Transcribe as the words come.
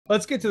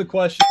Let's get to the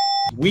question.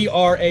 We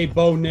are a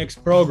Bo Nix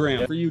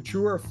program. For you,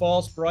 true or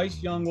false,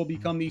 Bryce Young will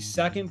become the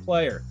second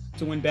player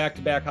to win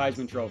back-to-back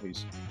Heisman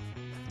trophies?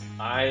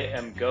 I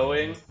am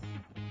going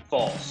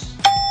false.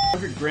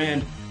 100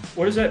 grand,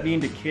 what does that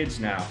mean to kids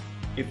now?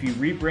 If you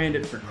rebrand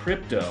it for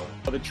crypto.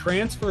 The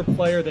transfer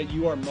player that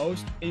you are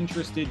most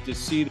interested to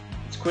see.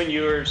 It's Quinn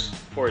Ewers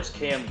or it's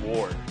Cam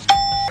Ward.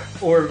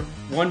 Or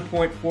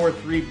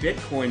 1.43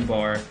 Bitcoin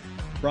bar.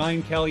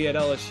 Brian Kelly at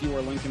LSU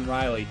or Lincoln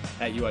Riley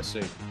at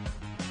USC?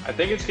 I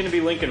think it's going to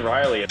be Lincoln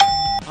Riley.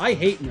 I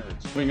hate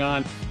nerds. Moving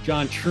on,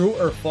 John, true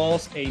or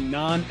false, a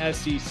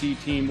non-SEC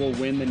team will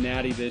win the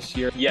Natty this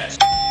year? Yes.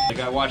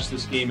 I watch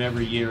this game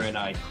every year and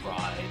I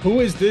cry. Who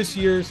is this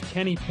year's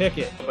Kenny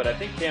Pickett? But I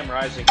think Cam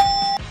Rising.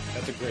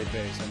 That's a great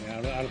base. I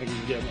mean, I don't think you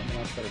can get a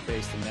much better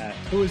base than that.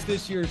 Who is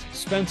this year's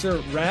Spencer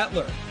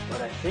Rattler?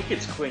 But I think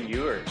it's Quinn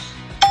Ewers.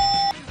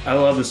 I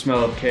love the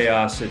smell of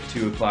chaos at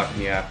 2 o'clock in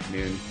the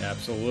afternoon.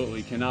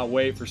 Absolutely. Cannot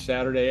wait for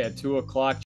Saturday at 2 o'clock.